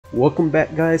Welcome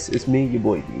back, guys. It's me, your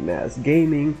boy Mask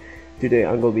Gaming. Today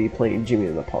I'm going to be playing Jimmy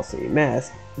and the Pulsating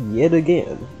Mask yet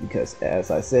again, because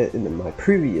as I said in my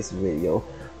previous video,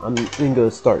 I'm going to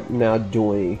start now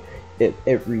doing it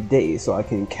every day so I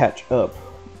can catch up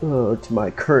to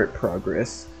my current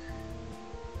progress.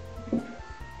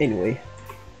 Anyway,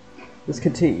 let's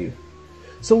continue.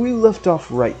 So we left off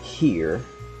right here,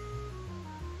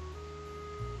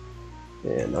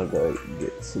 and I'm going to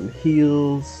get some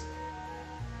heals.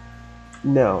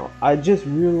 Now, I just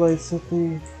realized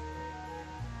something.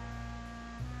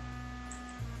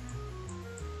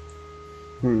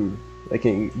 I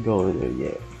can't go in there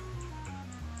yet.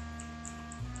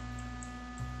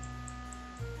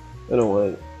 I don't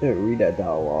want to read that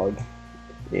dialogue.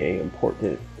 It ain't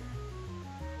important.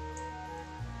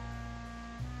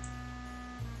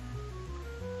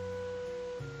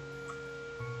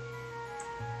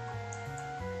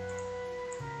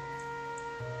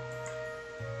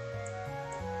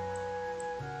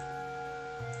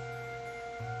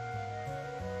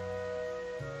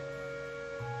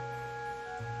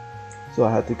 So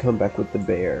I had to come back with the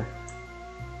bear.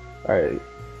 Alright.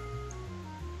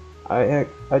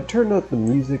 I turned up the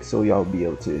music so y'all be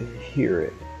able to hear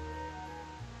it.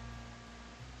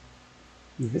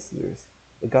 Visitors.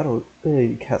 The Legato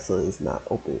castle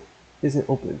isn't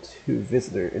open to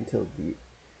visitor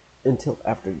until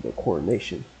after the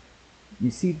coronation. You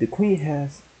see, the queen.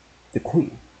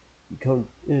 You come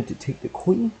in to take the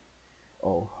queen?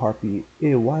 Oh, Harpy,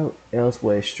 why else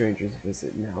would strangers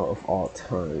visit now of all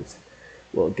times?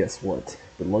 Well, guess what?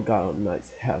 The legato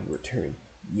knights have returned.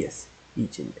 Yes,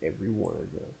 each and every one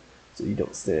of them. So you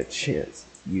don't stand a chance.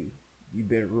 You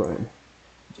better run.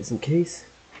 Just in case.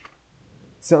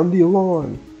 Sound the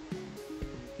alarm!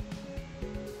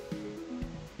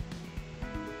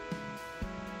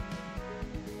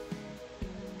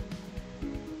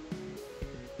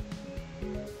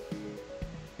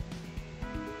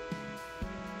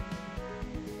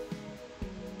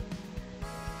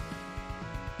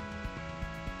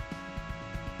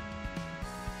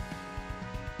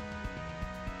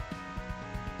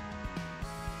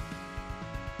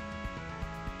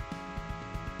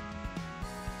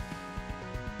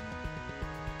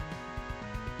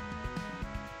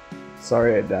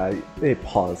 Sorry I died. They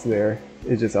paused there.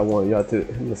 It's just I want y'all to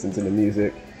listen to the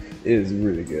music. It is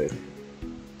really good.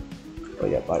 Oh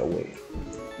yeah, by the way.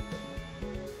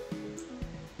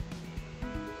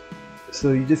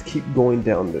 So you just keep going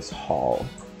down this hall.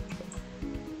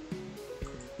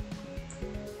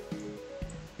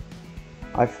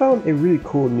 I found a really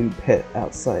cool new pet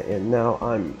outside and now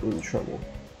I'm in trouble.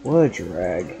 What a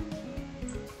drag.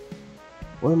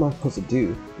 What am I supposed to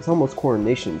do? It's almost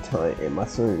coronation time and my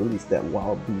son released that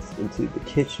wild beast into the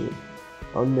kitchen.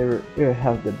 I'll never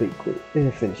have the banquet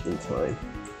finished in time.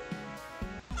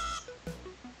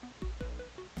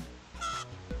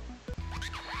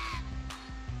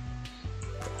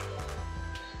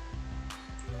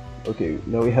 Okay,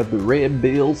 now we have the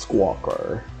Red-Billed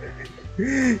Squawker.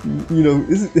 You know,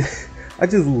 I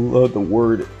just love the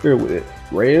word with it.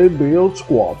 Red-Billed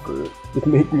Squawker. It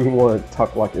makes me want to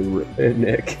talk like a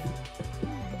redneck.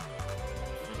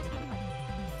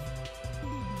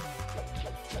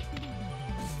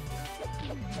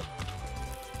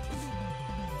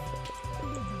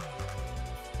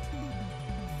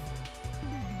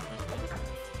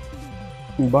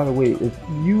 And by the way, if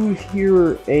you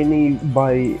hear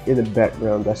anybody in the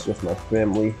background, that's just my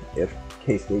family, in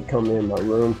case they come in my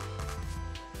room.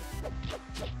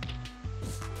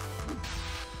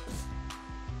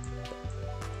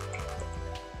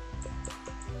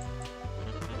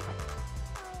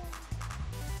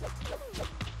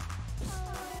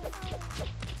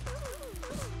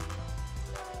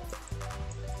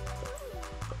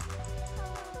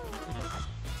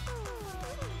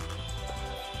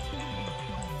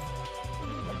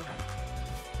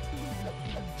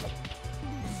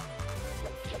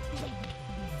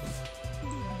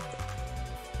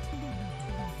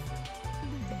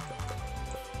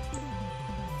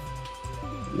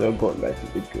 No, going back to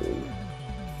the goon.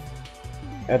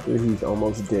 After he's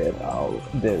almost dead, I'll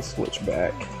then switch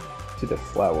back to the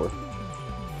flower.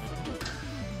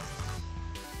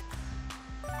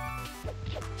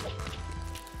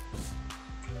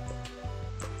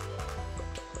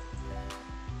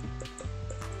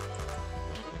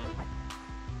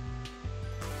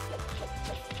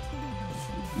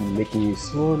 Making you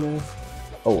slow now.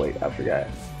 Oh wait, I forgot.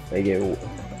 I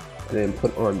didn't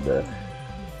put on the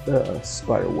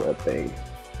spider web thing.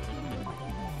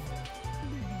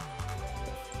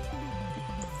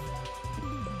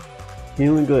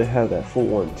 You're only going to have that full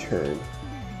one turn.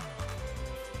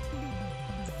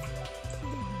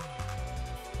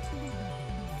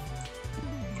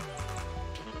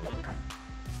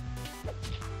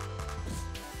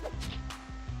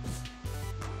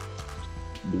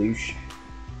 Bloosh.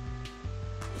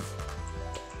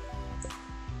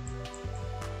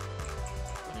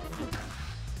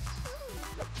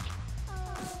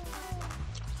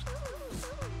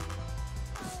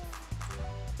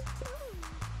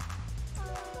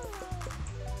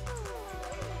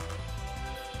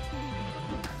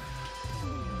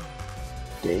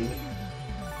 Dang.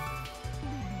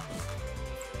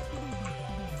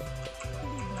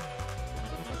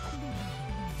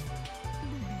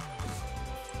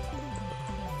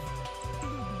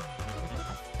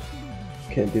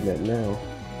 Can't do that now.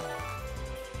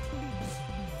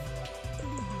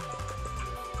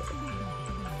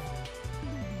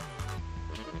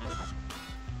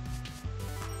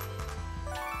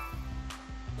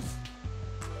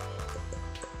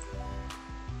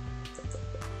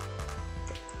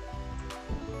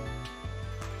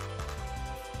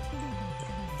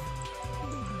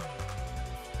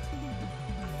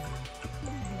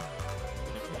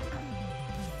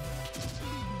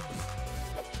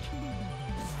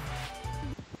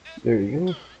 There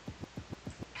you go.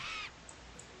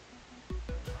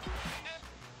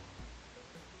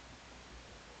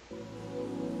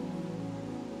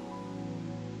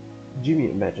 Jimmy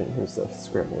imagined himself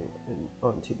scrambling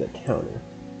onto the counter.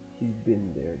 He'd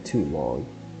been there too long.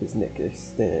 His neck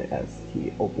extended as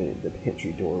he opened the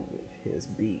pantry door with his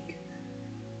beak.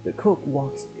 The cook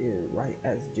walks in right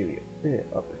as Jimmy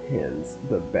uphands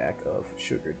the bag of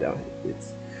sugar down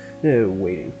its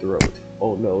waiting throat.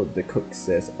 Oh no, the cook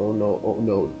says, oh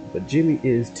no, but Jimmy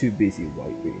is too busy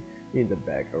wiping in the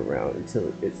bag around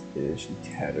until it's in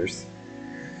tatters.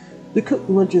 The cook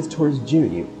lunges towards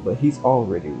Jimmy, but he's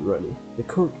already running. The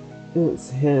cook's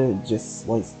hand just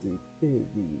sliced through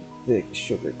the thick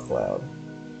sugar cloud.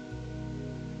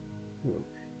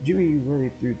 Jimmy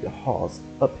running through the halls,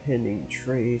 upending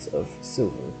trays of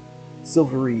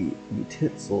silvery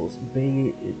utensils,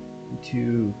 banging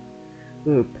into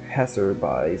the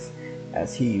passerbys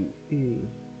as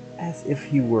if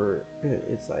he were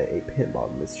inside a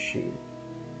pinball machine.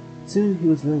 Soon he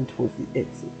was running towards the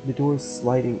exit, the door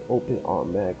sliding open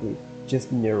automatically,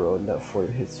 just narrow enough for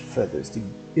his feathers to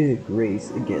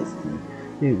graze against the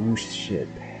whooshy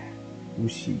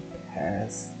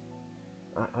pass.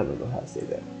 I don't know how to say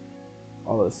that.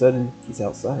 All of a sudden, he's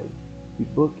outside. He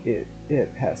booked it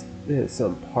past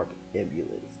some parked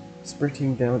ambulance,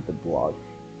 sprinting down the block,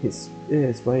 his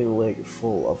spiny leg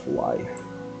full of life.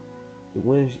 The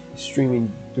wind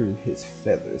streaming through his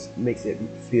feathers makes it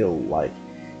feel like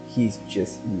he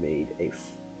just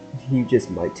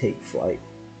might take flight.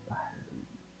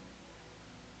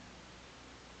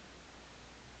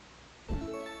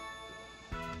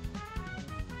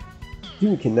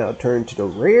 You can now turn to the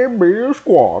Red-Billed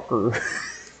Squawker.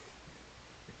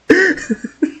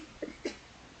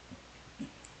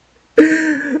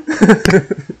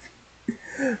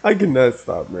 I cannot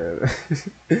stop, man.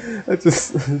 I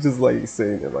just like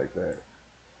saying it like that.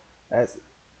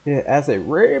 As a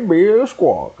Red-Billed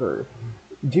Squawker,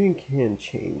 Jimmy can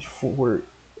charge forward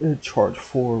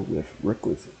with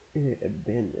reckless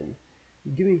abandon,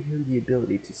 giving him the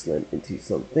ability to slam into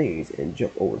some things and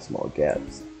jump over small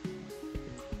gaps.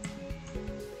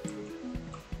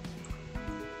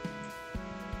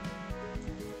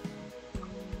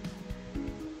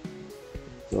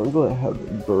 So I'm going to have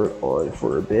the bird on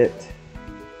for a bit.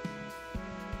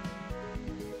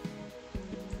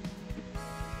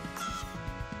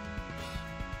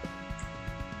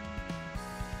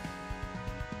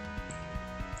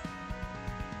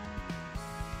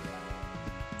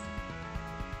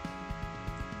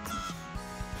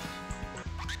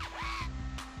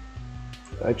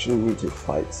 I actually need to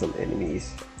fight some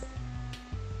enemies.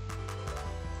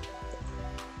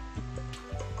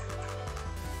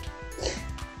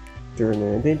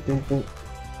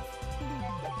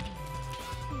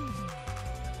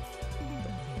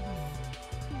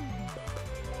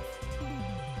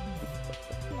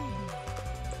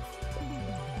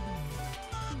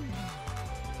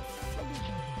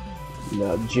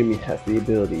 Now Jimmy has the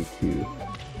ability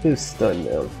to stun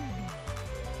them.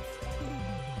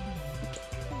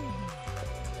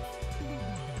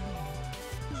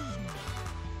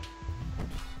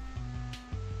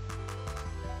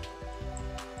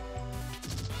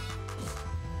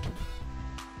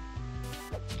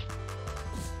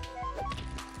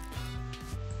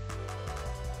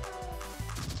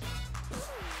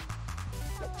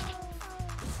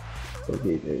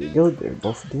 Okay, there you go, they're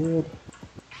both dead.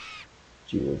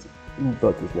 Jimmy's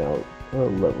buck is now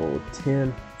level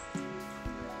 10.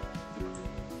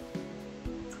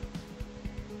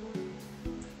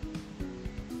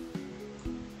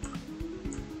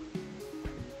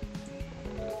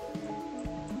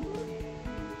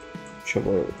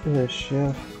 trouble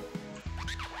chef.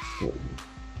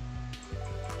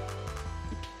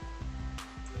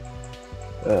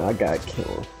 I gotta kill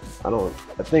him.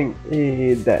 I think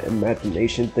that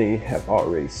imagination thing have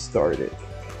already started.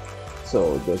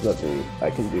 So there's nothing I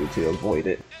can do to avoid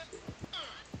it.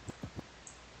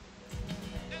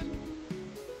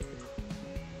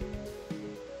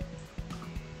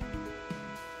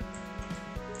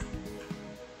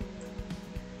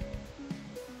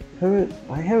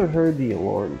 I haven't heard the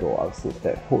alarm go off since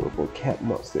that horrible cat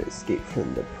monster escaped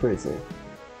from the prison.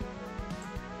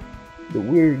 The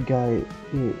weird guy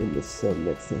in the cell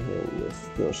next to him was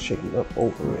still shaking up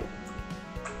over it.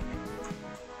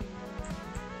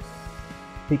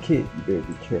 Hey kid, you better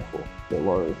be careful. The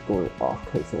alarm is going off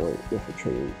because someone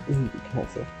infiltrating the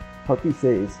castle. Harpy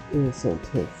says it's on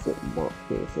 10-foot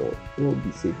monster, so it'll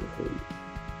be safer for you.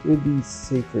 It'll be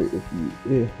safer if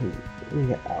you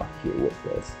get out here with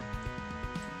us.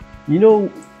 You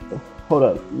know, hold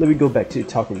up, let me go back to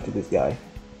talking to this guy.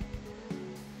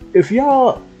 If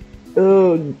y'all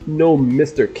know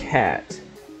Mr. Cat.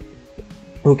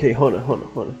 Okay, hold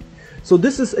on. So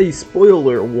this is a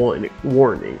spoiler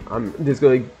warning. I'm just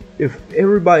going to, if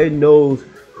everybody knows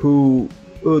who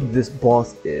this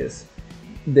boss is,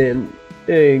 then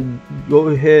go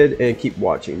ahead and keep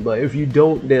watching. But if you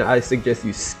don't, then I suggest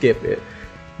you skip it.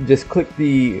 Just click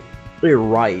the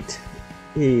right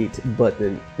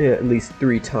button at least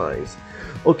 3 times.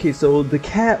 Okay, so the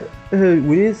cat,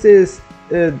 when it says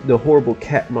the horrible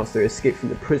cat monster escaped from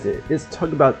the prison, it's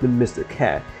talking about the Mr.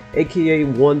 Cat, aka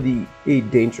one of the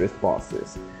dangerous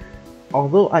bosses.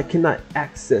 Although I cannot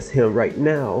access him right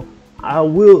now, I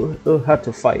will have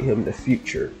to fight him in the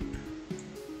future.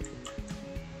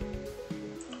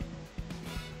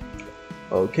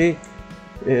 Okay,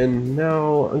 and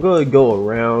now I'm going to go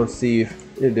around, see if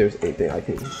there's anything I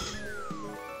can.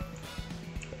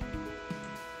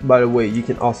 By the way, you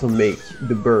can also make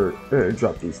the bird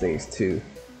drop these things too.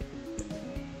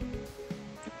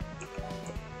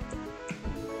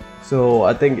 So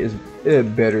I think it's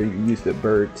better you use the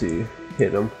bird to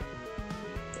hit them.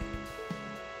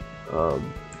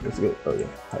 Let's go. Oh yeah,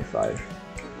 high five.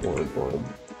 Boom.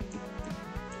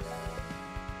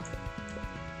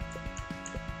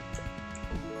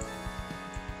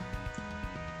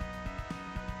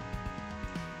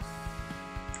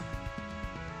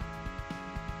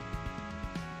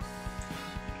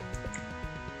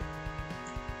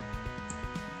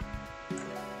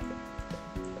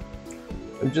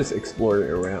 I'm just exploring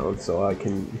around so I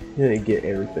can get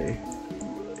everything.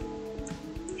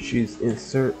 Choose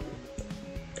insert.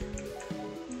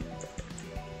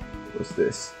 What's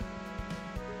this?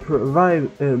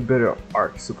 Provide better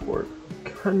arc support.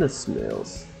 Kinda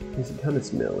smells. It's kinda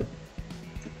smelly.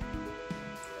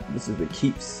 This is the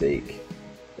keepsake.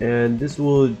 And this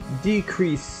will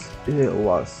decrease a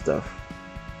lot of stuff.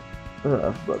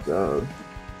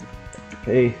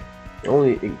 Hey. It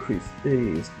only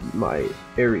increases my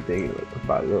everything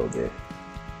by a little bit.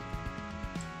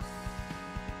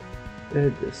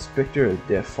 And the specter of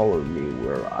death followed me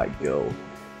where I go.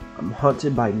 I'm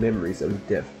haunted by memories of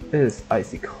death and its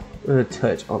icy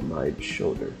touch on my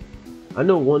shoulder. I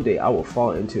know one day I will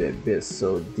fall into an abyss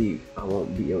so deep I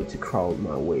won't be able to crawl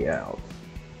my way out.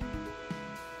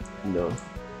 No.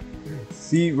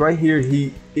 See, right here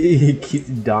he keeps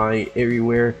dying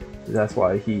everywhere. That's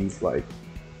why he's like,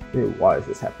 why is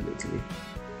this happening to me?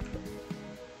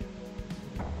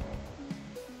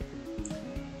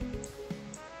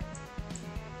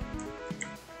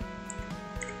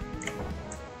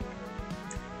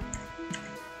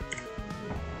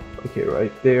 Okay,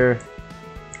 right there.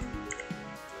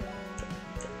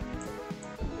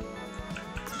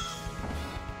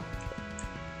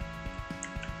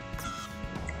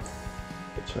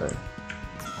 Let's try.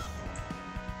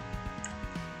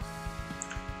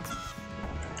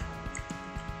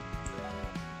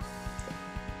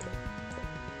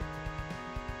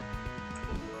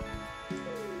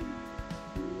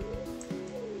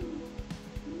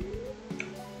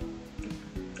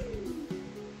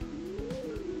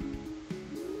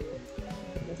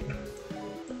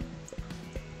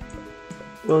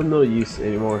 Well, no use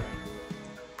anymore.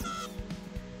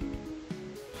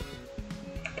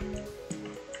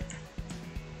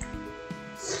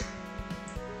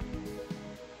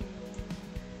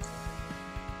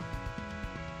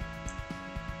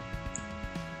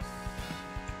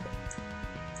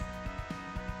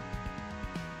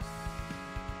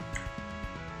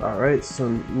 Alright, so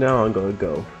now I'm gonna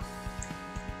go.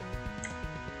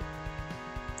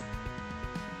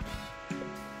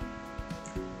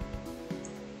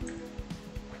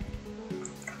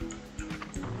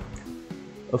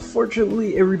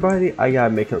 Unfortunately, everybody, I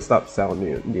gotta make him stop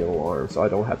sounding the alarm so I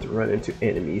don't have to run into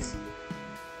enemies.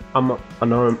 I'm an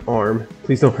unarmed arm.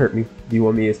 Please don't hurt me. Do you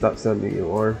want me to stop sounding the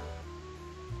alarm?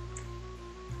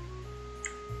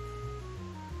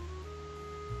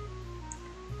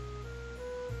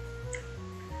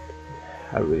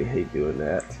 I really hate doing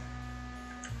that.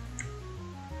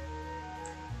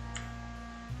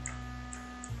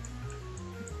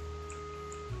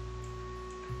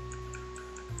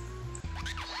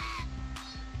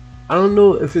 I don't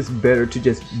know if it's better to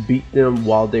just beat them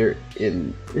while they're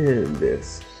in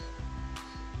this.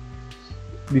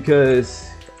 Because,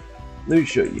 let me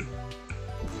show you.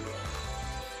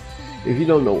 If you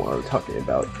don't know what I'm talking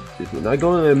about, is when I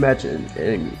go to imagine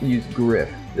and use grip,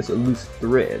 it's a loose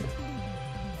thread.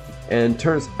 And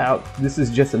turns out this is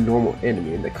just a normal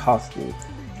enemy in the costume.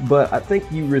 But I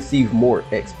think you receive more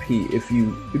XP if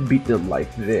you beat them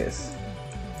like this.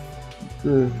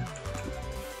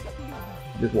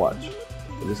 Just watch.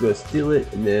 I'm just gonna steal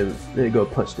it and then go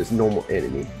punch this normal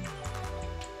enemy.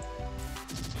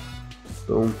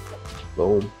 Boom,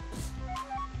 boom.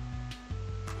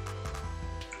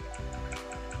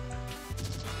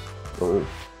 Boom.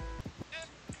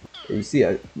 And you see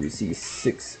I receive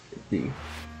 60.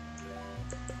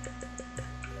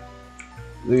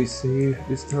 Let me save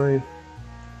this time.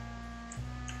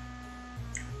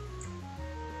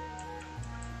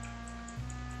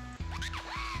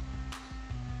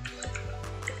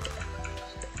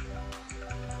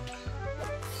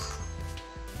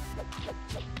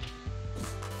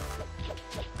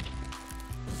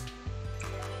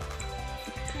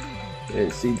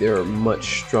 And see, they're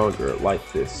much stronger like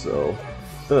this, so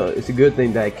it's a good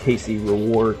thing that Casey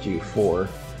rewards you for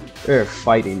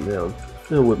fighting them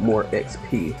with more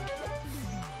XP.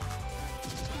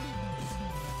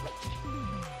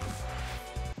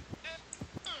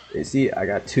 And see, I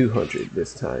got 200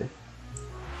 this time.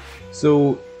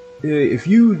 So if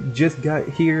you just got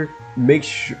here, make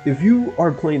sure, if you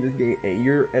are playing this game and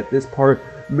you're at this part,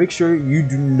 make sure you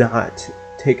do not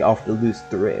take off the loose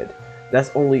thread. That's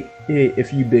only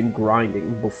if you've been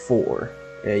grinding before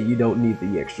and you don't need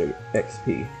the extra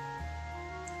XP.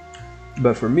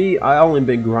 But for me, I only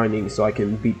been grinding so I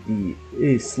can beat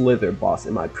the Slither boss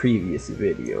in my previous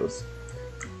videos.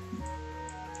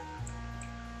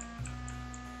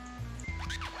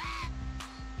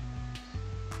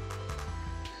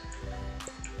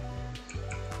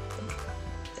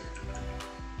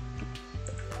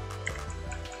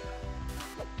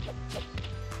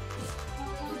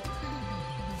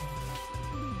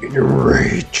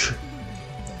 Enrage.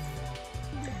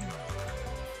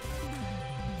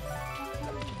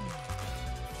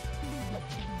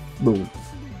 Boom.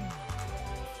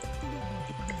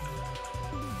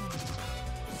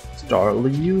 Startle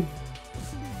you.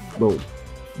 Boom.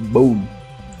 Boom.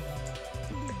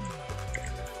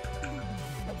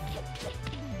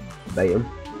 Bam.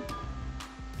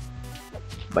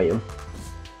 Bam.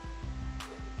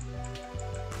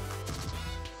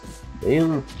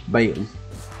 Bam. Bam.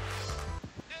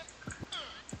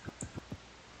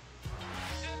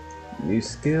 New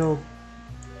skill.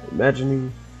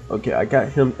 Imagining. Okay, I got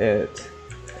him at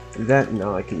that.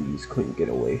 Now I can use Clean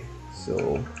Getaway.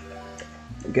 So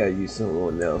I gotta use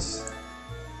someone else.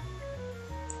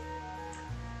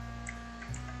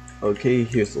 Okay,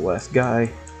 here's the last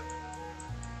guy.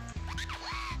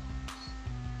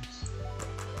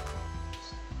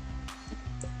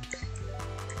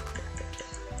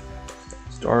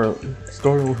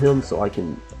 Startle him so I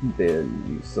can then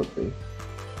use something.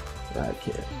 I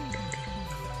can't.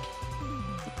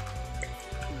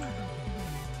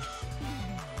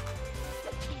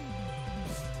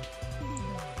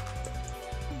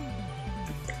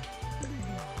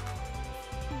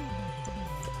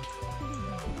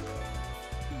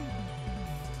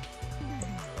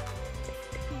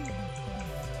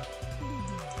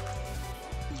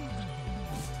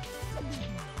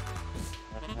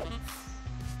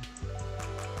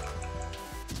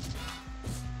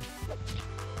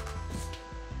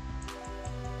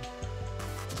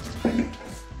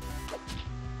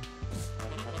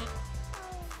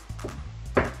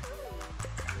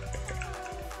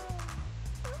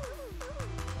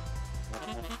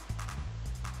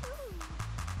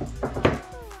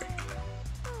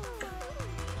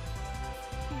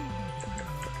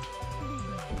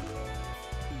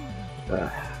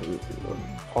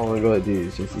 All I'm gonna do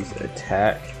is just use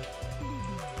attack.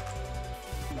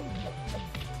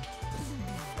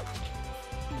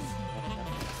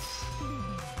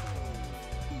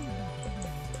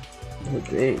 Oh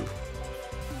dang.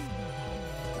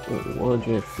 What,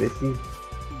 150?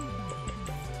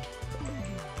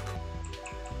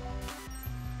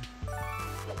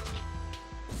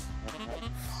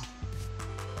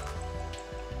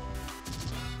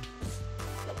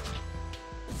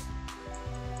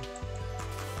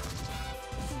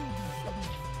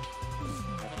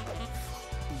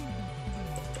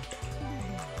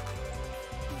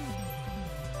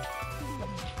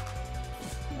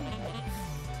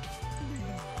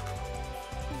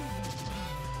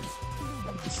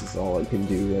 This is all I can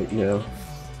do right now.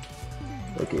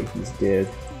 Okay, he's dead.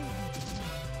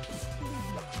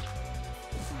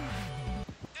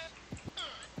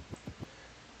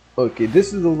 Okay,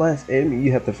 this is the last enemy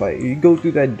you have to fight. You go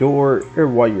through that door, or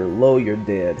while you're low, you're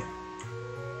dead.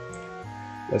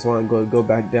 That's why I'm going to go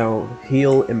back down,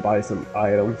 heal, and buy some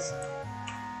items.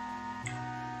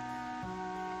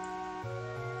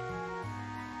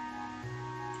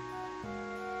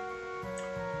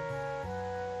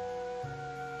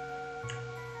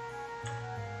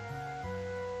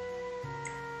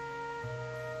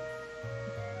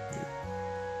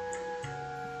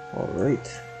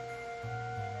 Alright.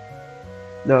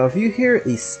 Now, if you hear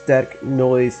a static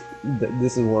noise,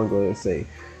 this is what I'm going to say.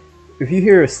 If you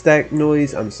hear a static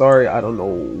noise, I'm sorry, I don't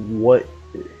know what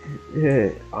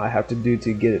I have to do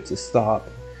to get it to stop,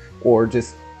 or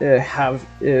just have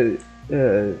it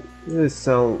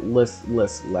sound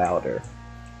less louder.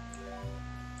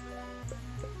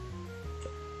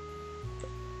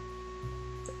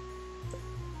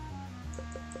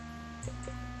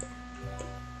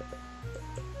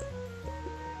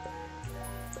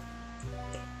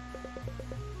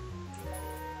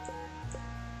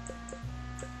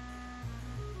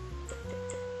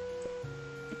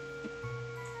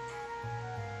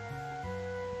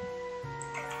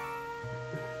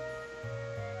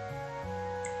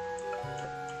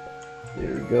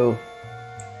 There we go.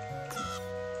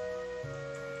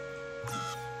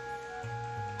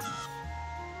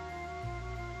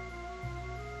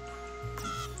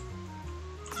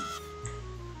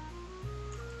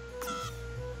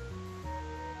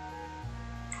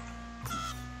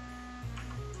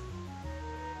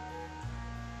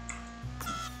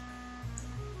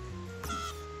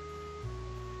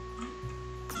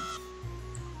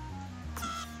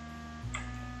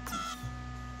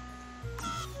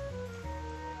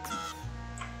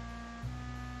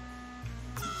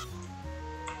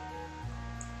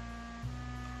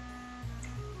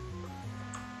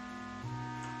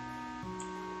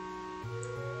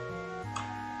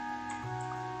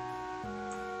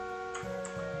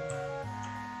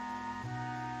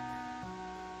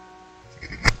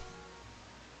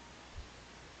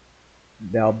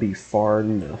 That'll be far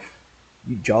enough.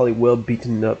 You jolly well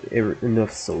beaten up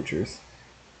enough soldiers.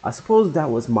 I suppose that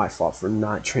was my fault for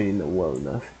not training them well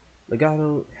enough.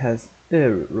 Legato has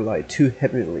relied too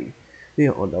heavily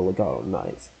on the Legato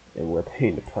Knights, and we're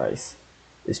paying the price.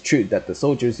 It's true that the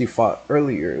soldiers you fought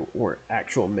earlier weren't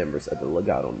actual members of the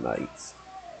Legato Knights.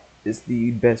 It's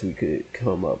the best we could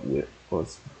come up with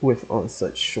on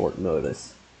such short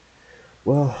notice.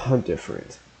 Well, I'm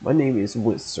different. My name is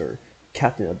Windsor,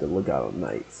 captain of the Legato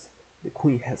Knights. The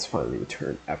Queen has finally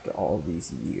returned after all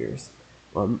these years.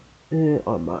 On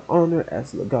my honor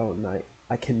as Legato Knight,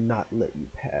 I cannot let you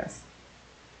pass.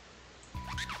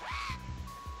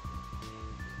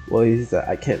 Well, he said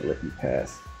I can't let you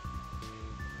pass.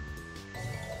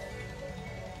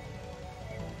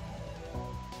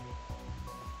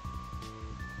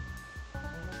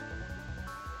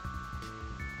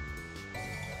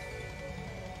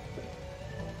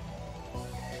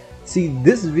 See,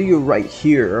 this video right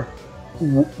here,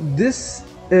 this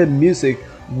music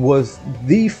was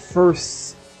the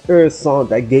first song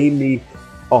that gave me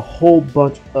a whole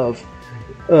bunch of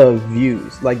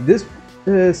views. Like this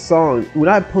song, when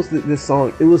I posted this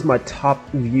song, it was my top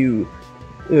view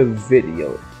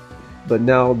video. But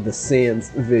now the Sans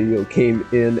video came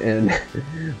in and,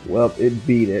 well, it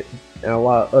beat it. And a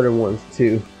lot of other ones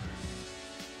too.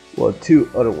 Well,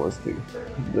 2 other ones too.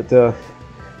 But,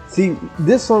 see,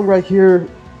 this song right here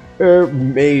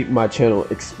made my channel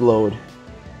explode.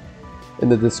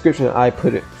 And the description I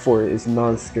put it for is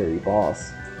non-scary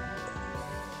boss.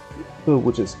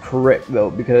 Which is correct though,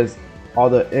 because all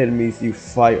the enemies you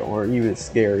fight aren't even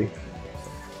scary.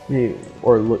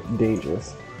 Or look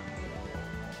dangerous.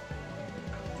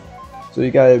 So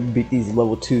you gotta beat these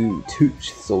level 2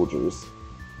 Tooch soldiers.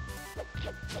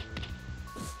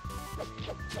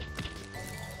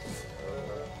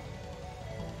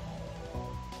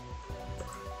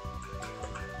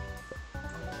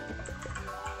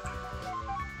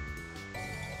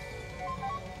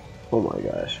 Oh my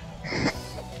gosh.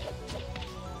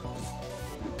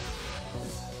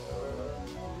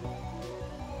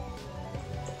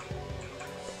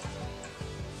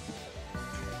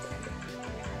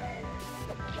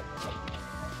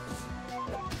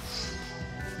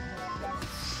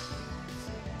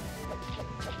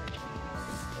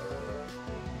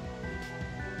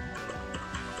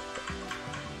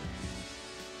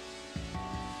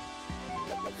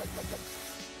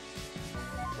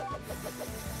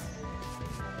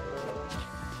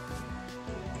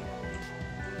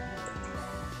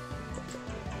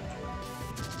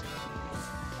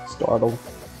 startle.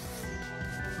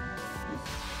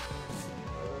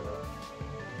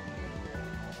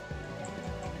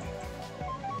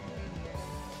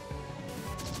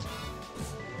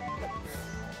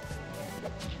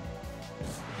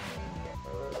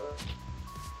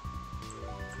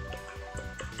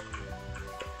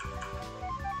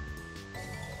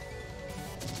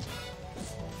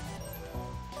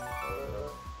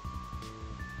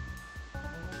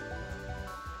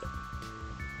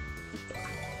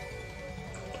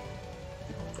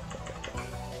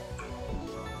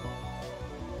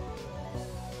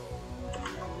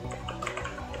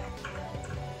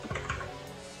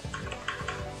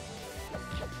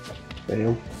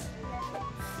 Bam.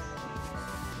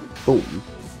 Boom.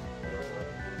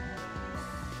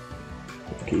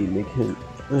 Okay, making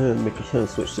him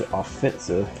switch to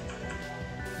offensive.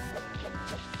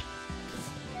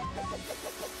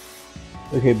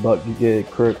 Okay, Buck, you get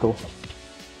it critical.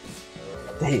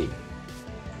 Dang.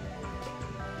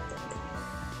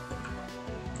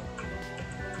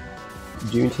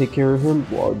 June take care of him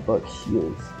while Buck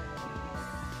heals.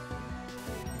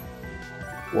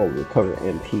 While we recover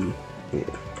MP. Yeah.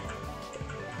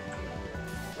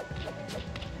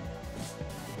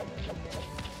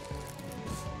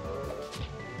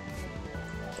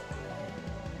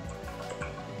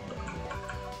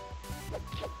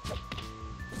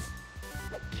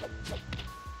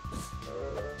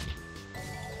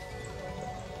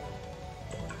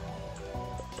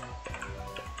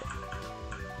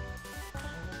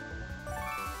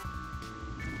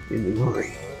 In the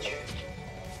range.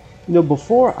 You know,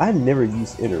 before I never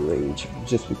used inner rage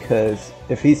just because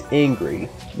if he's angry,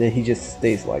 then he just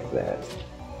stays like that.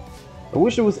 I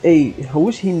wish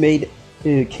he made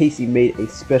Casey made a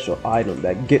special item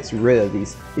that gets rid of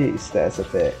these status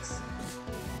effects.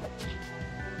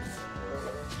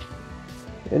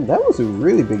 And that was a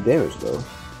really big damage though.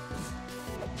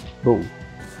 Boom.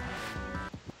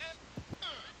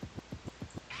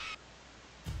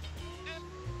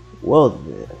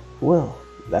 Well,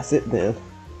 that's it then.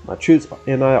 My troops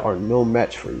and I are no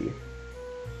match for you.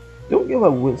 Don't give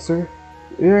up, Winsor.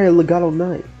 You're a legato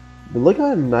knight. The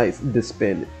legato knights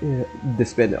disbanded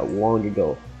long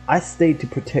ago. I stayed to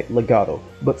protect legato,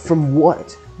 but from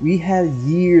what? We had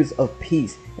years of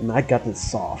peace, and I got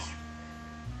this soft.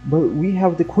 But we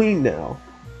have the queen now.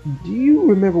 Do you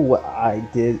remember what I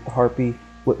did, Harpy?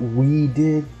 What we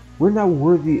did? We're not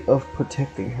worthy of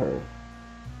protecting her.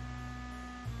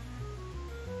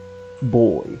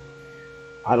 Boy,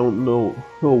 I don't know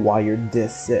why you're dead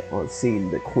set on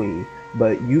seeing the queen,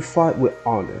 but you fought with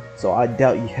honor, so I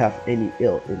doubt you have any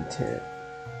ill intent.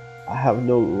 I have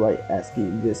no right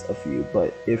asking this of you,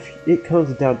 but if it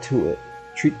comes down to it,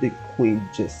 treat the queen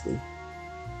justly.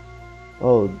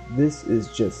 Oh, this is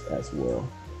just as well.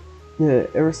 Yeah,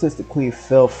 ever since the queen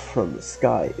fell from the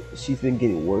sky, she's been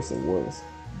getting worse and worse.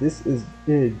 This is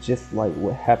just like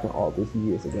what happened all those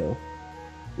years ago.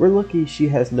 We're lucky she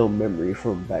has no memory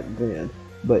from back then,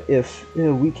 but if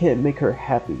we can't make her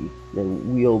happy,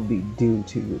 then we'll be doomed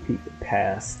to repeat the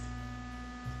past.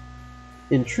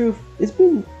 In truth, it's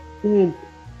been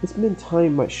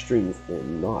tying my strings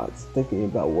and knots, thinking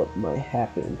about what might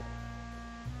happen.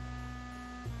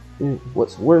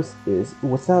 What's worse is,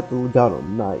 without the legato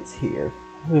knights here,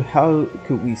 how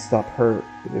could we stop her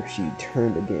if she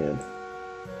turned again?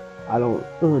 I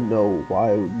don't know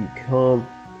why you come.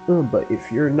 But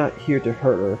if you're not here to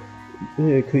hurt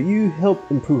her, could you help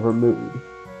improve her mood?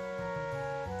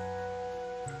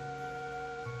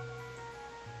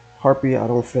 Harpy, I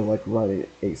don't feel like writing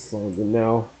a song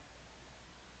now.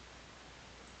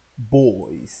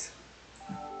 Boys.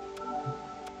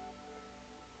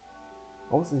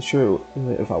 I wasn't sure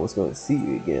if I was going to see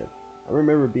you again. I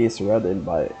remember being surrounded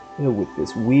by with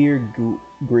this weird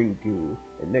green goo,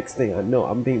 and next thing I know,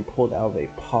 I'm being pulled out of a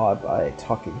pod by a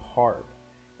talking harp.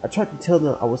 I tried to tell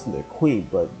them I wasn't their queen,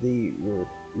 but they were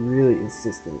really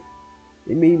insistent.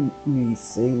 They made me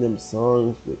sing them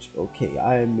songs, which, okay,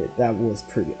 I admit that was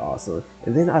pretty awesome.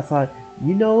 And then I thought,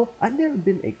 you know, I've never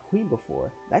been a queen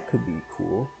before. That could be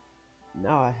cool.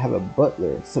 Now I have a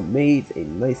butler, some maids, a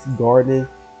nice garden.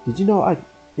 Did you know I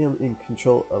am in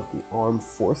control of the armed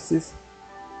forces?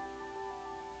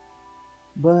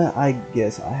 But I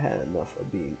guess I had enough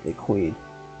of being a queen.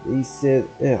 They said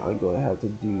I'm going to have to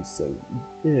do some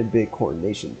big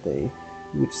coronation thing,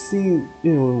 which seemed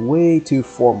way too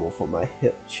formal for my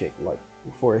hip chick like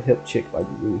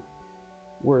you.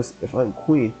 Worse, if I'm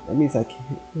queen, that means I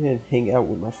can't hang out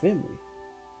with my family.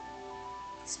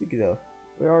 Speaking of,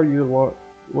 where are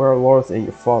Lawrence and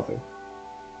your father?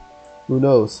 Who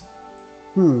knows?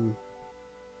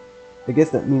 I guess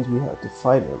that means we have to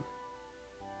fight him.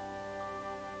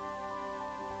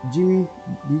 Jimmy,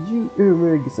 did you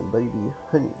remember to get some Buddy Bee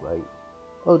honey, right?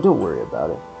 Oh, don't worry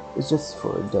about it. It's just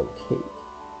for a dumb cake.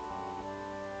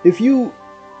 If you...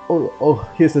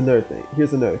 here's another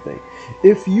thing.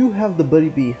 If you have the Buddy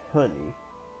Bee honey,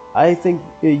 I think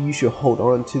you should hold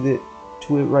on to it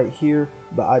right here,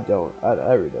 but I don't.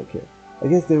 I really don't care. I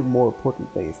guess there are more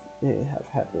important things that have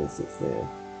happened since then.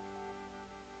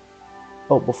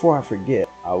 Oh, before I forget,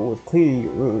 I was cleaning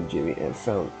your room, Jimmy, and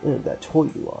found that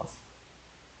toy you lost.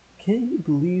 Can you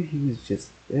believe he was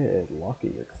just locked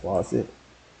in your closet?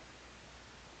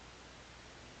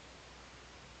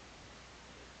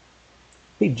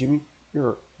 Hey, Jimmy,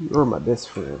 you're my best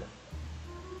friend.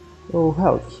 Oh,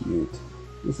 how cute.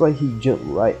 It's like he jumped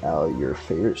right out of your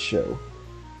favorite show.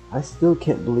 I still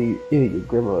can't believe your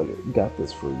grandmother got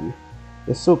this for you.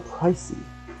 It's so pricey.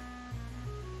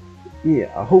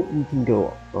 Yeah, I hope you can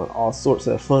go on all sorts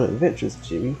of fun adventures,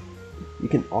 Jimmy. You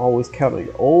can always count on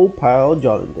your old pal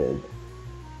Jonathan.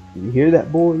 You hear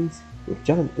that, boys? With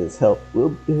Jonathan's help,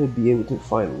 we'll be able to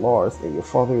find Lars and your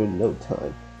father in no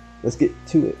time. Let's get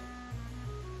to it.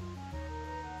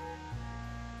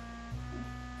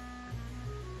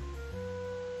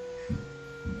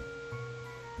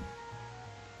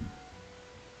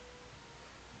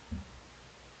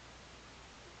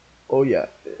 Oh yeah,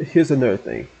 here's another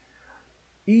thing.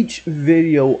 Each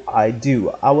video I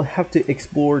do, I will have to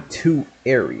explore 2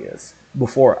 areas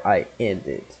before I end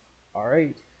it.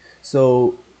 Alright?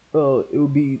 So, it will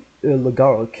be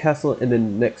Legato Castle and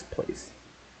then the next place.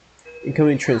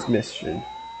 Incoming transmission.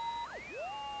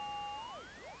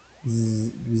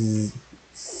 This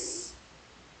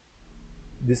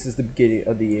is the beginning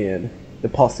of the end. The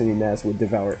pulsating mass will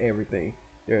devour everything.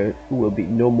 There will be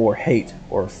no more hate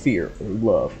or fear or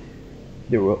love.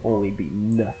 There will only be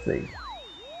nothing.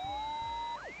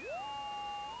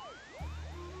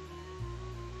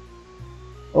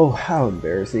 Oh, how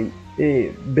embarrassing.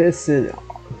 Benson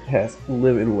has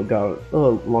lived in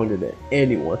Legato longer than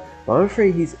anyone, but I'm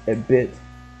afraid he's a bit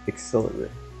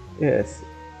accelerated. Yes,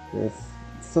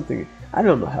 something, I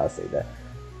don't know how to say that.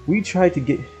 We tried to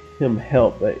get him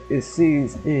help, but it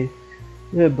seems,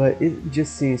 but it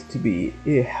just seems to be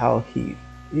how he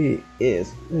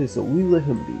is, so we let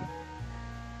him be.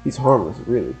 He's harmless,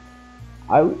 really.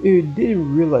 I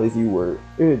didn't realize you were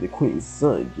the Queen's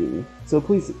son, Jimmy, so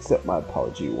please accept my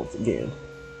apology once again.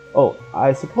 Oh,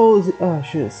 I suppose I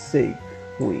shouldn't say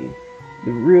Queen.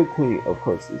 The real Queen, of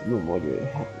course, is no longer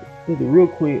happy. The real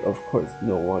Queen, of course,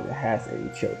 no longer has any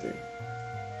children.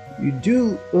 You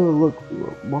do look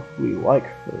remarkably like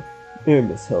her,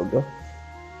 Miss Helga.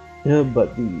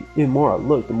 But the more I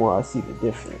look, the more I see the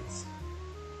difference.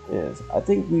 Yes, I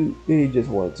think we just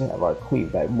wanted to have our Queen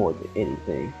back more than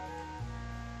anything.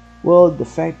 Well, the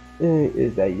fact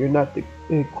is that you're not the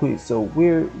Queen, so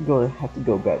we're gonna have to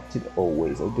go back to the old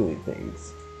ways of doing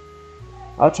things.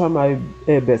 I'll try my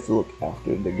best to look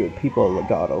after the good people of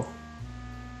Legato.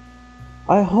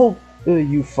 I hope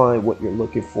you find what you're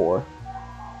looking for.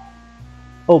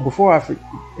 Oh, before I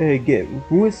forget,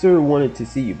 Winsor wanted to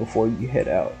see you before you head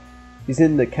out. He's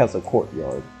in the castle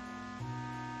courtyard.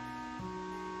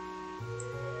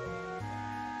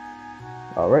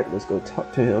 Alright, let's go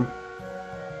talk to him.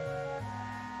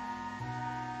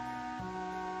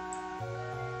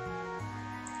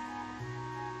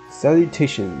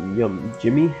 Salutation, young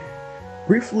Jimmy.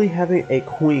 Briefly having a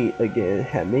queen again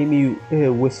had made me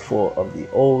wistful of the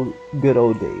good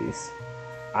old days.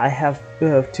 I have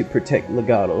to protect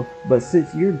Legato, but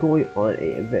since you're going on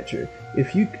an adventure,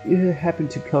 if you happen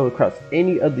to come across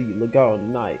any of the Legato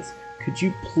knights, could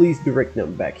you please direct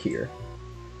them back here?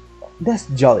 That's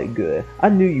jolly good. I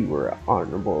knew you were an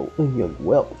honorable young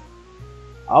whelp.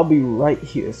 I'll be right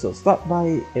here, so stop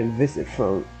by and visit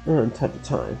from time to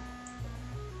time.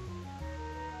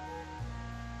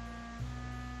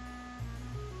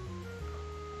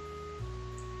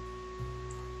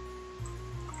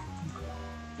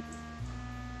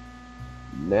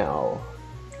 Now,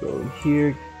 go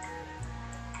here.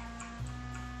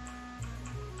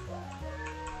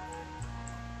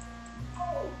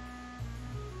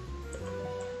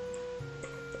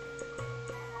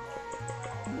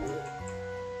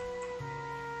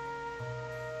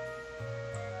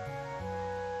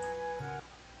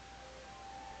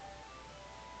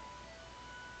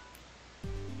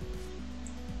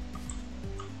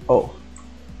 Oh,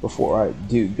 before I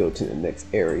do go to the next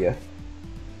area.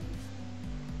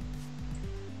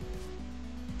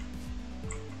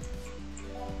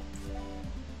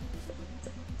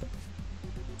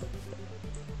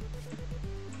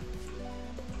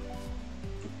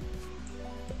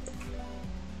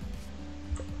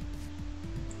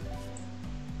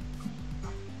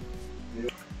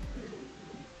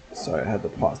 Sorry, I had to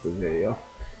pause the video.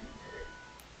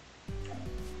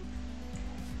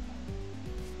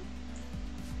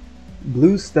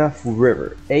 Blue Stuff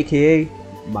River, aka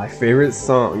my favorite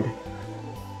song.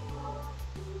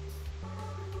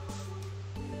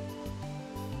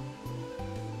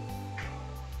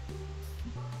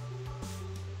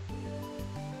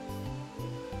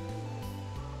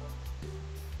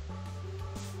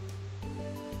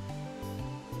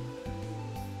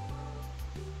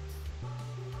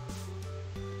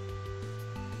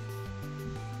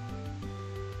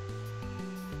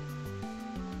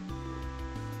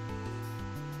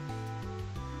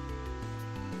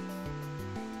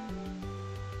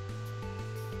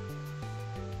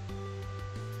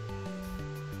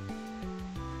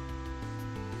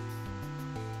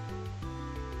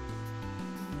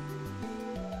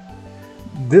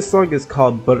 This song is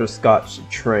called Butterscotch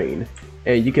Train,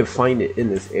 and you can find it in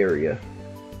this area.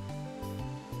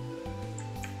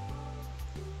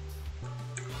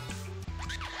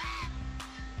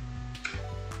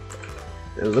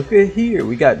 And look at here,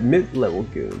 we got mid-level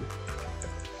goon.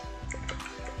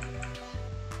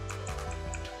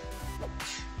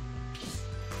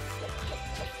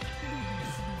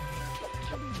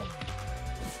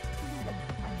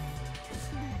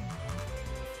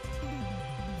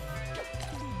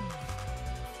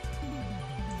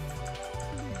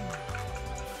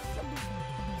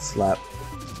 Slap.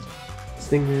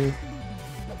 Stinger.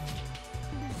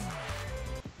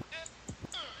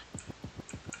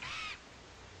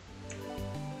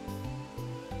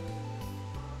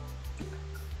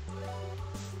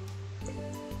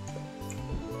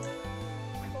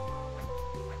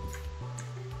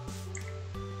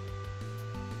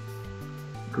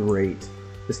 Great.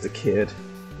 It's the kid.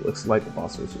 Looks like the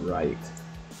boss was right.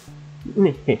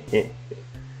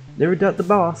 Never doubt the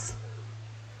boss.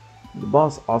 The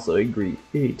boss also agreed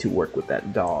to work with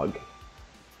that dog.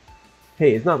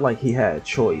 Hey, it's not like he had a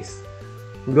choice.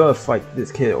 I'm gonna fight this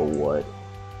kid or what?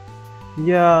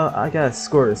 Yeah, I got a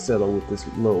score to settle with this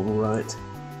little runt.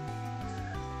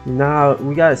 Nah,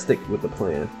 we gotta stick with the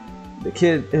plan. The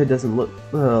kid doesn't look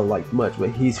like much, but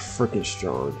he's freaking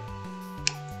strong.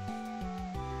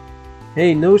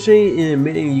 Hey, no shame in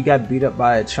admitting you got beat up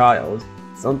by a child.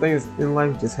 Some things in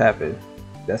life just happen.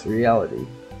 That's reality.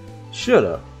 Shut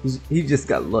up. He just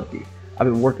got lucky. I've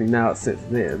been working out since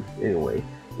then. Anyway,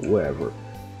 whatever.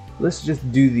 Let's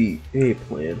just do the A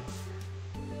plan.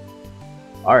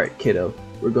 Alright, kiddo.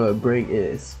 We're gonna bring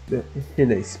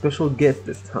in a special guest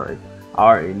this time. I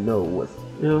already know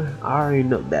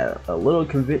that a little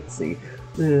convincing.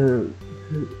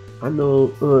 I know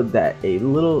that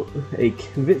a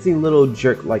convincing little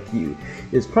jerk like you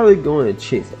is probably going to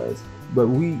chase us, but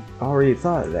we already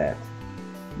thought of that.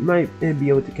 You might be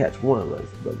able to catch one of us,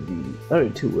 but the other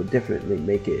two will definitely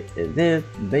make it, and then,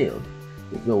 bam,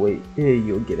 there's no way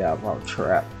you'll get out of our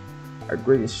trap. Our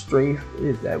greatest strength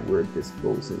is that we're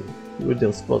disposable.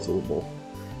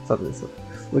 Something.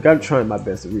 Look, I'm trying my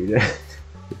best to read it.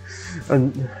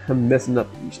 I'm messing up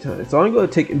each time, so I'm going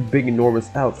to take Big Enormous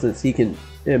out since he can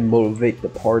motivate the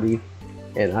party,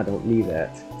 and I don't need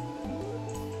that.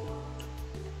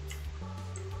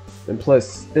 And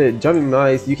plus, jumping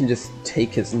knives, you can just take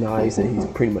his knives and he's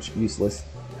pretty much useless.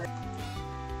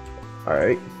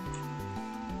 Alright.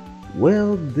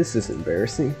 Well, this is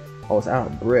embarrassing. I was out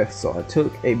of breath, so I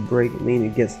took a break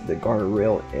leaning against the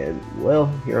guardrail, and well,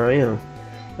 here I am.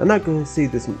 I'm not going to say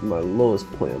this is my lowest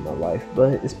point in my life,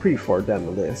 but it's pretty far down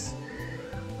the list.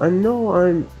 I know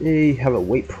I have a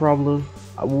weight problem.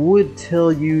 I would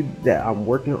tell you that I'm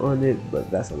working on it, but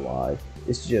that's a lie.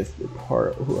 It's just a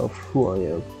part of who I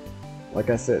am. Like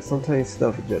I said, sometimes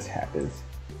stuff just happens.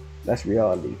 That's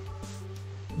reality.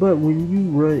 But when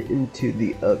you run into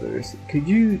the others, could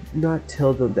you not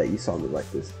tell them that you saw me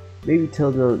like this? Maybe tell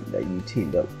them that you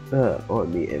teamed up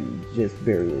on me and just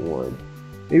barely won.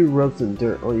 Maybe rub some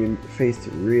dirt on your face to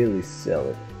really sell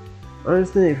it. I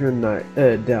understand if you're not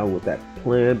down with that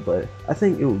plan, but I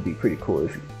think it would be pretty cool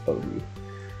if of you.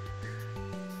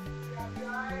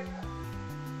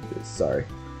 Sorry.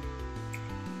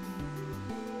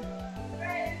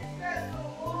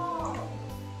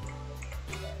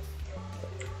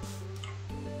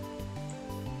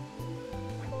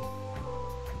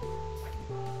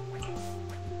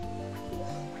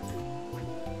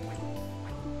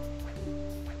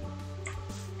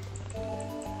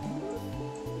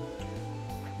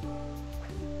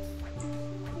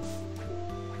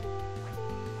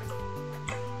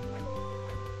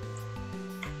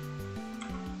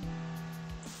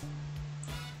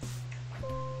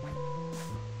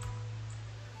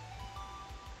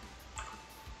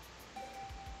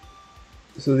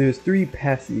 So there's 3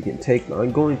 paths you can take.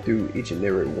 I'm going through each and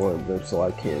every one of them so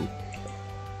I can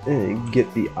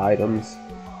get the items.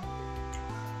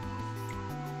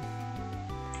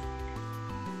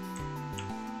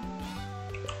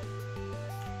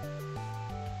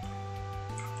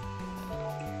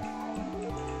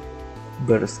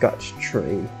 Butterscotch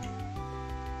train.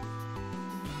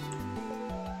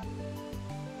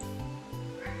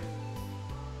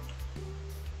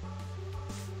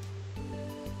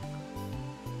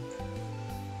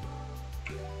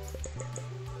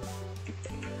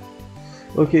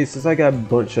 Okay, since I got a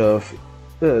bunch of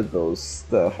those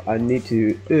stuff, I need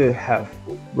to have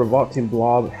Revolting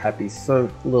Blob, Happy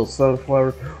Little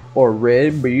Sunflower, or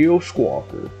Red-Billed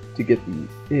Squawker to get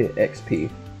the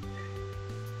XP.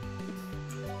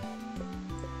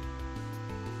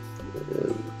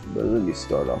 But let me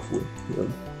start off with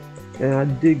him. And I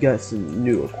did got some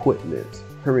new equipment.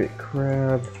 Hermit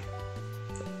Crab,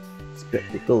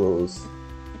 Spectacles,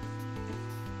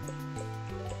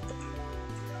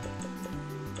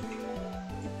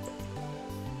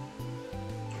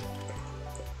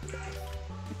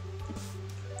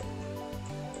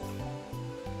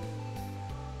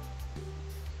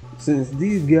 since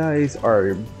these guys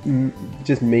are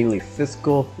just mainly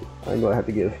physical, I'm gonna have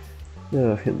to give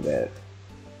him that.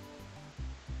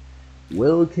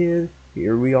 Well, kid,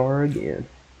 here we are again.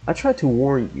 I tried to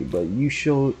warn you, but you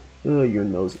showed your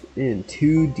nose in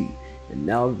too deep, and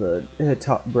now the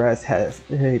top brass has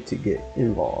to get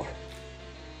involved.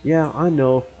 Yeah, I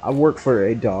know, I work for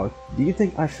a dog. Do you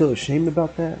think I feel ashamed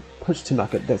about that? Punch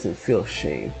Tanaka doesn't feel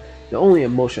shame. The only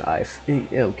emotion I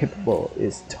am capable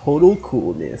is total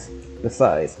coolness.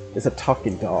 Besides, it's a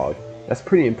talking dog. That's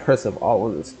pretty impressive all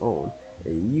on its own,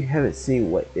 and you haven't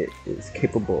seen what it is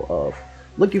capable of.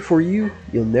 Looking for you,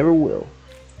 you'll never will.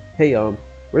 Hey,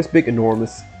 where's Big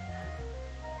Enormous?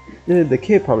 The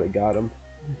kid probably got him.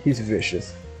 He's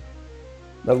vicious.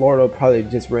 The Lordo probably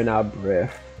just ran out of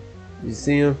breath. You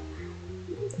see him?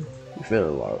 You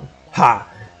feeling Lordo? Ha!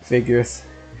 Figures.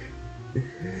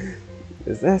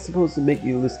 Is that supposed to make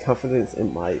you lose confidence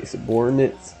in my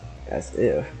subordinates? As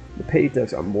if. The Petty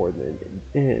Ducks are more than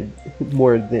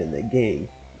a gang.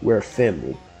 We're a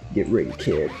family. Get ready,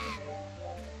 kid.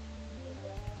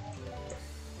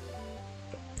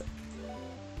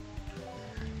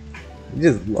 I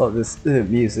just love this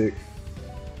music.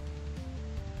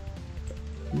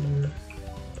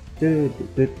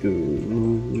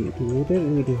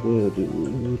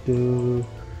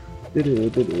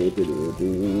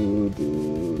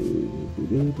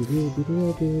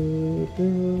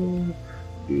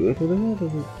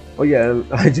 Oh yeah,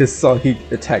 I just saw he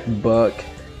attacked Buck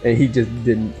and he just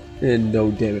did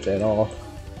no damage at all.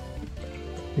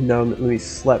 And now let me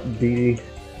slap Deedee.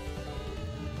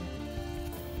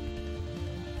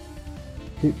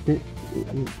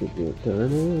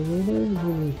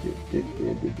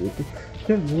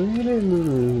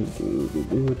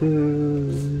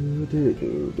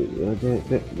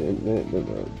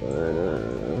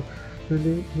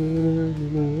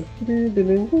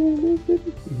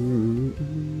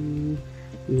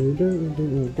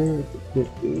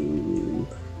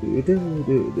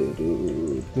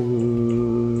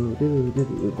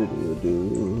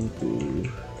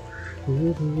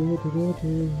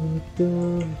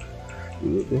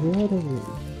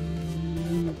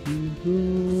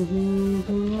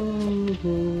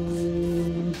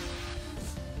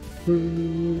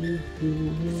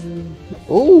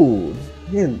 Oh,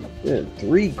 man,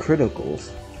 3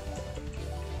 criticals.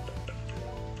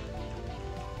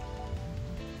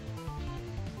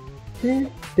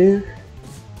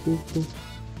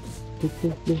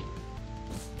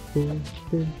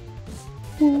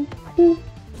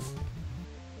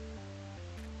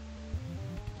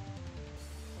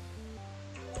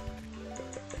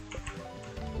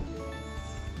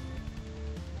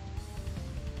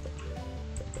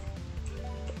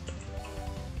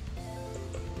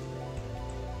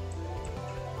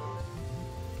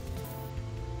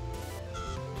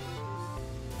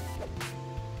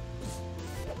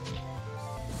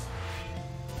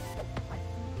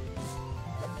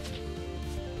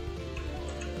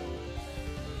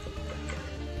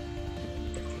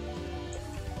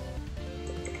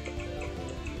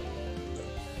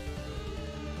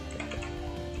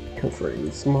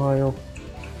 Comforting smile.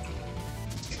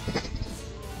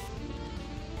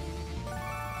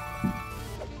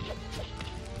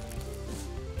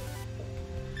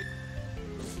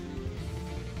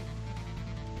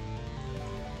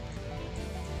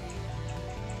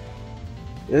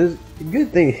 It's a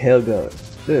good thing Helga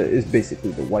is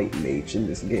basically the white mage in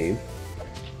this game.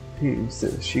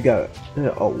 Since she got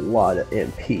a lot of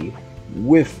MP.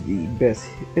 with the best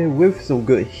and with some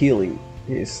good healing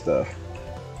stuff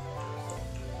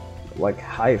like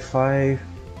high five.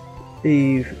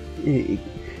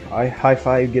 I high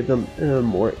five, give them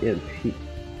more MP,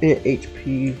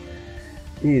 HP.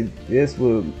 This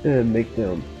will make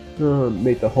them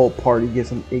make the whole party get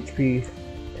some HP,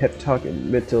 pep talk,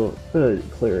 and mental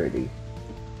clarity.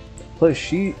 Plus,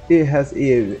 she has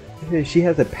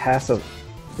a passive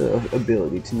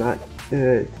ability to not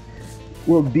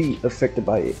will be affected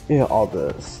by all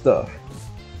the stuff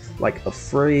like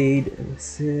afraid,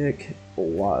 sick, a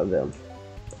lot of them.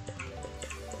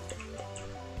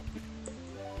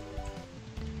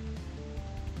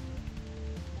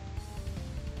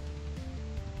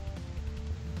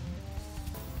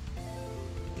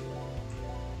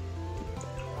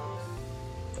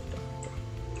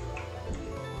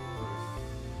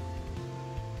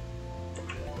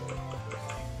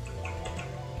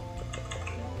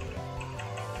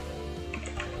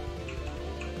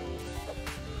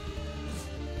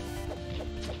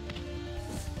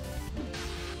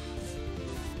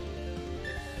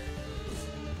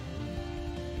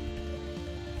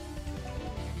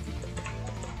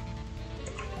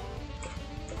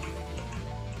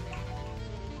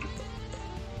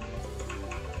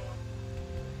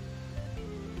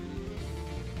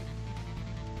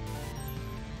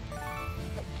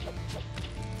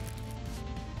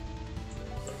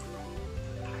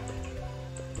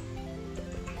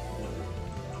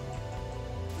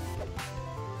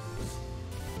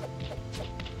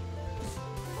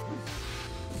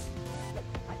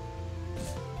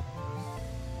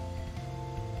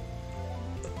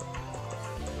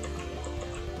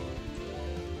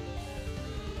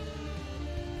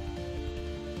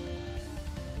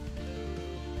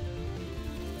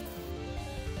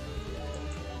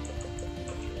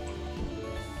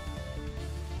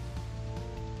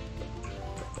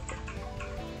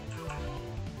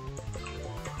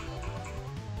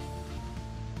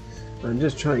 I'm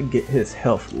just trying to get his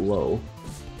health low.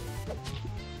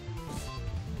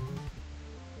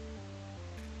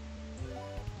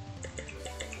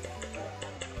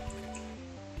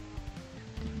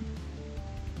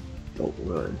 Don't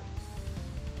run.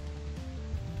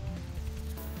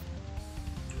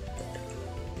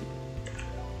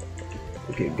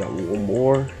 Okay, got one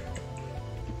more.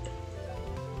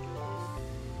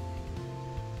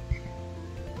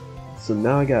 So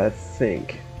now I gotta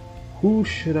think. Who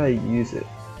should I use it?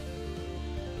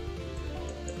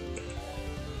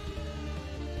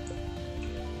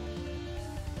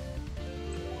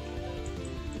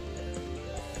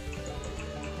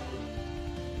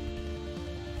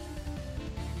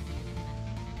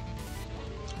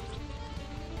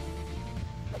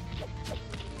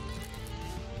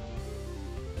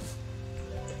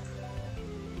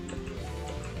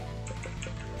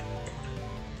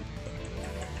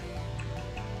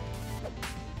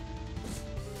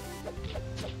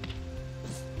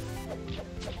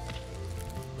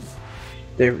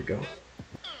 There we go.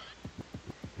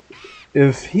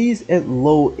 If he's at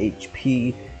low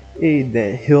HP,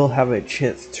 then he'll have a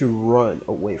chance to run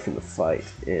away from the fight,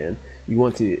 and you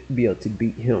want to be able to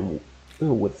beat him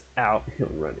without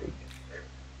him running.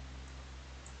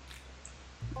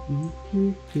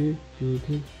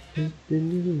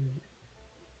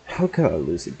 How could I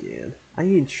lose again? I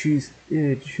didn't choose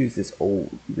this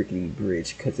old rickety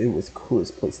bridge because it was the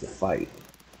coolest place to fight.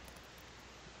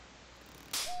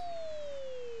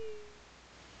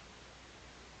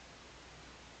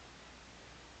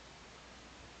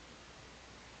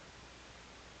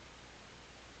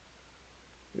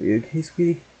 Are you okay,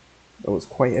 sweetie? That was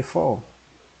quite a fall.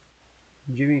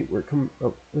 Jimmy, we're coming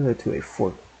up to a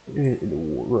fork in the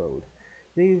road.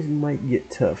 Things might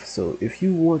get tough, so if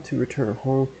you want to return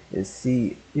home and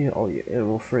see all your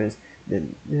animal friends,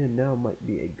 then now might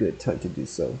be a good time to do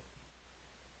so.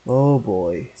 Oh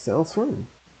boy, sounds fun.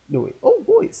 No wait, oh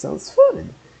boy, it sounds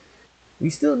fun. We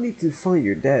still need to find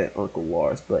your dad and Uncle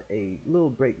Lars, but a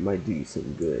little break might do you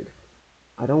some good.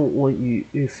 I don't want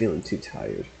you feeling too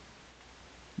tired.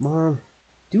 Mom,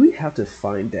 do we have to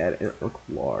find Dad and Uncle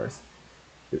Lars?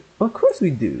 Of course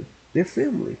we do. They're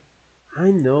family.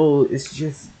 I know, it's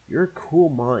just, you're a cool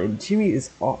mom. Jimmy is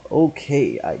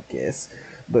okay, I guess.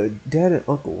 But Dad and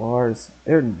Uncle Lars,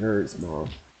 they're nerds, Mom.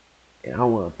 And I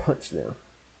want to punch them.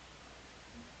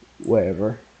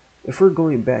 Whatever. If we're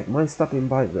going back, mind stopping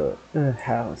by the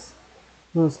house?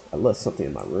 I left something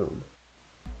in my room.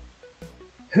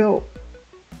 Help!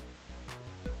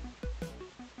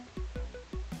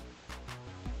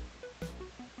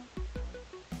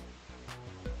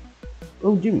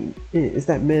 Oh, Jimmy, it's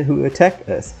that man who attacked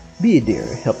us. Be a dear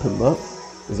and help him up.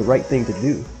 It's the right thing to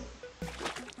do.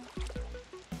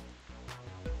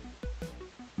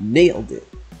 Nailed it.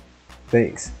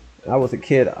 Thanks. When I was a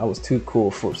kid, I was too cool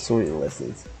for swimming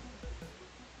lessons.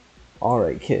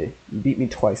 Alright kid, you beat me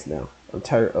twice now. I'm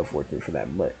tired of working for that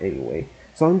mutt anyway,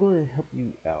 so I'm going to help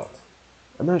you out.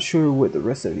 I'm not sure what the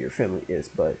rest of your family is,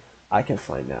 but I can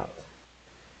find out.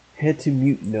 Head to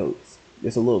Mute Notes.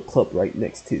 There's a little club right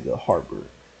next to the harbor.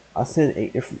 I'll send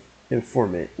a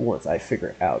informant once I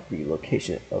figure out the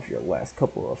location of your last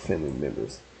couple of family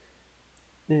members.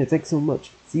 Yeah, thanks so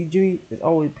much. See, Jimmy, it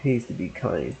always pays to be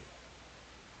kind.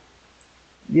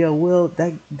 Yeah, well,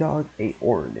 that dog ain't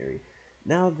ordinary.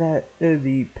 Now that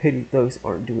the petty thugs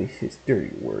aren't doing his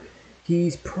dirty work,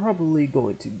 he's probably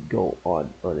going to go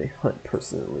on a hunt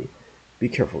personally. Be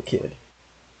careful, kid.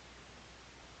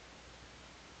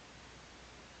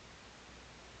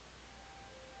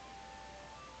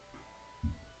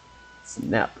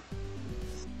 Snap.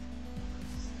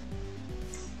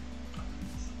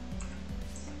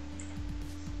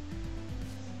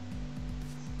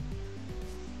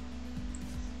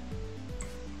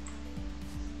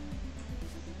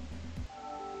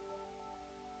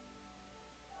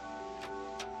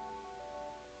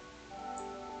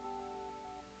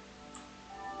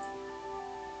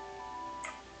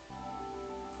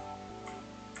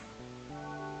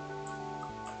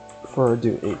 Before I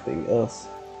do anything else.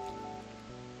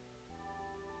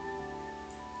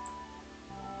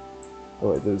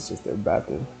 Oh wait, this is just their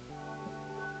bathroom.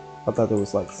 I thought there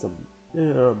was like some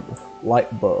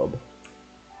light bulb.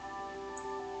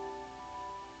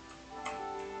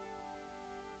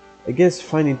 I guess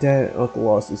finding Dad and Uncle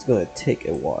Ross is gonna take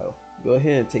a while. Go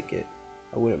ahead and take it.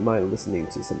 I wouldn't mind listening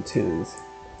to some tunes.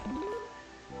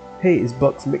 Hey, it's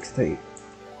Buck's mixtape.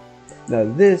 Now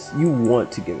this, you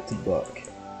want to give it to Buck.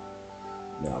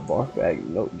 Now bark bag,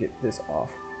 note, get this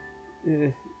off.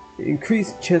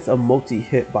 Increase chance of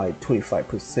multi-hit by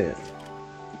 25%.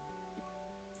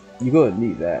 You're gonna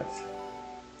need that.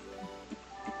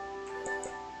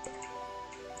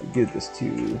 Give this to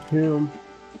him.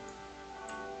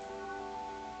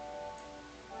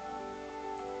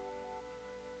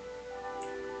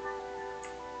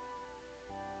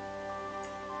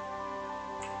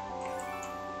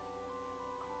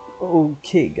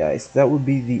 Okay guys, that would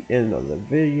be the end of the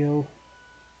video.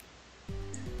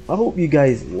 I hope you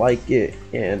guys like it,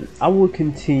 and I will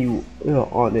continue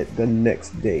on it the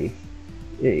next day.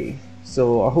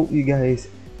 So I hope you guys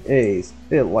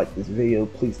like this video.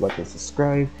 Please like and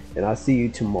subscribe, and I'll see you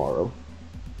tomorrow.